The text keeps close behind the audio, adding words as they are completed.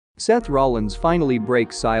Seth Rollins finally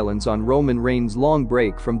breaks silence on Roman Reigns' long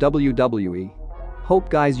break from WWE. Hope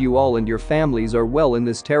guys you all and your families are well in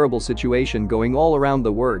this terrible situation going all around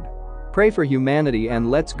the world. Pray for humanity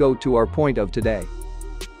and let's go to our point of today.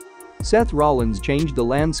 Seth Rollins changed the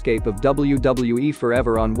landscape of WWE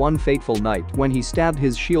forever on one fateful night when he stabbed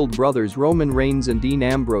his Shield brothers Roman Reigns and Dean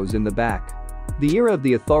Ambrose in the back. The era of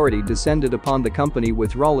the authority descended upon the company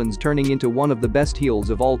with Rollins turning into one of the best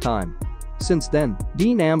heels of all time. Since then,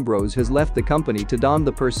 Dean Ambrose has left the company to don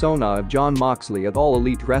the persona of Jon Moxley at All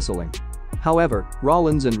Elite Wrestling. However,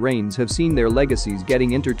 Rollins and Reigns have seen their legacies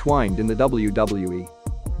getting intertwined in the WWE.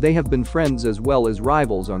 They have been friends as well as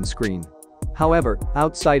rivals on screen. However,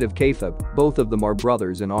 outside of kayfabe, both of them are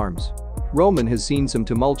brothers in arms. Roman has seen some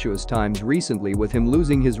tumultuous times recently with him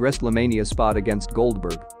losing his WrestleMania spot against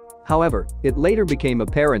Goldberg. However, it later became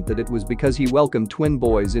apparent that it was because he welcomed twin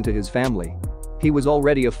boys into his family. He was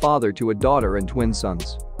already a father to a daughter and twin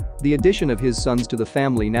sons. The addition of his sons to the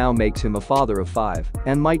family now makes him a father of 5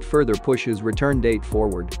 and might further push his return date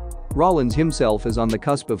forward. Rollins himself is on the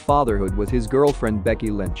cusp of fatherhood with his girlfriend Becky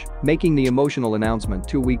Lynch, making the emotional announcement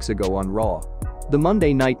 2 weeks ago on Raw. The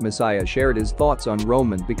Monday Night Messiah shared his thoughts on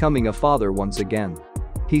Roman becoming a father once again.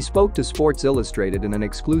 He spoke to Sports Illustrated in an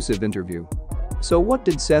exclusive interview. So what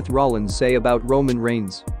did Seth Rollins say about Roman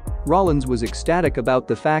Reigns? Rollins was ecstatic about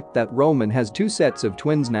the fact that Roman has 2 sets of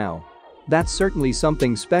twins now. That's certainly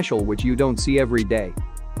something special which you don't see every day.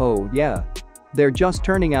 Oh yeah. They're just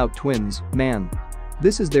turning out twins, man.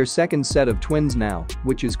 This is their 2nd set of twins now,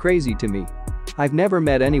 which is crazy to me. I've never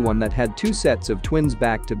met anyone that had 2 sets of twins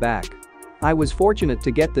back to back. I was fortunate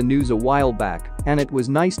to get the news a while back, and it was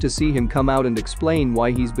nice to see him come out and explain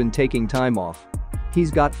why he's been taking time off. He's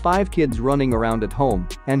got 5 kids running around at home,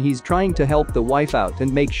 and he's trying to help the wife out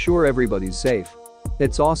and make sure everybody's safe.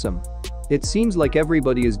 It's awesome. It seems like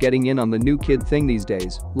everybody is getting in on the new kid thing these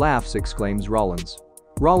days, laughs exclaims Rollins.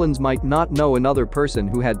 Rollins might not know another person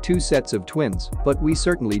who had 2 sets of twins, but we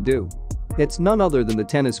certainly do. It's none other than the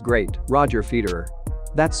tennis great, Roger Federer.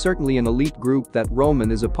 That's certainly an elite group that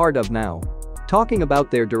Roman is a part of now. Talking about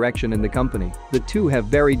their direction in the company, the two have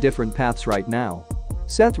very different paths right now.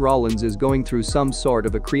 Seth Rollins is going through some sort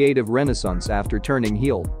of a creative renaissance after turning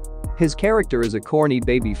heel. His character as a corny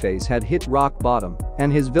babyface had hit rock bottom,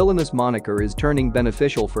 and his villainous moniker is turning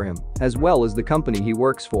beneficial for him, as well as the company he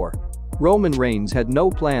works for. Roman Reigns had no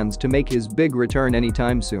plans to make his big return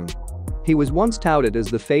anytime soon. He was once touted as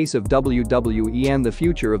the face of WWE and the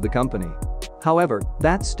future of the company. However,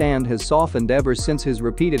 that stand has softened ever since his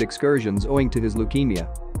repeated excursions owing to his leukemia.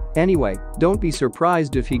 Anyway, don't be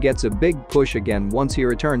surprised if he gets a big push again once he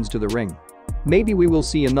returns to the ring. Maybe we will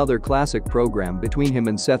see another classic program between him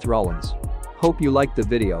and Seth Rollins. Hope you liked the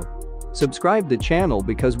video. Subscribe the channel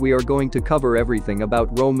because we are going to cover everything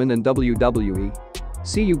about Roman and WWE.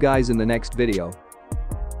 See you guys in the next video.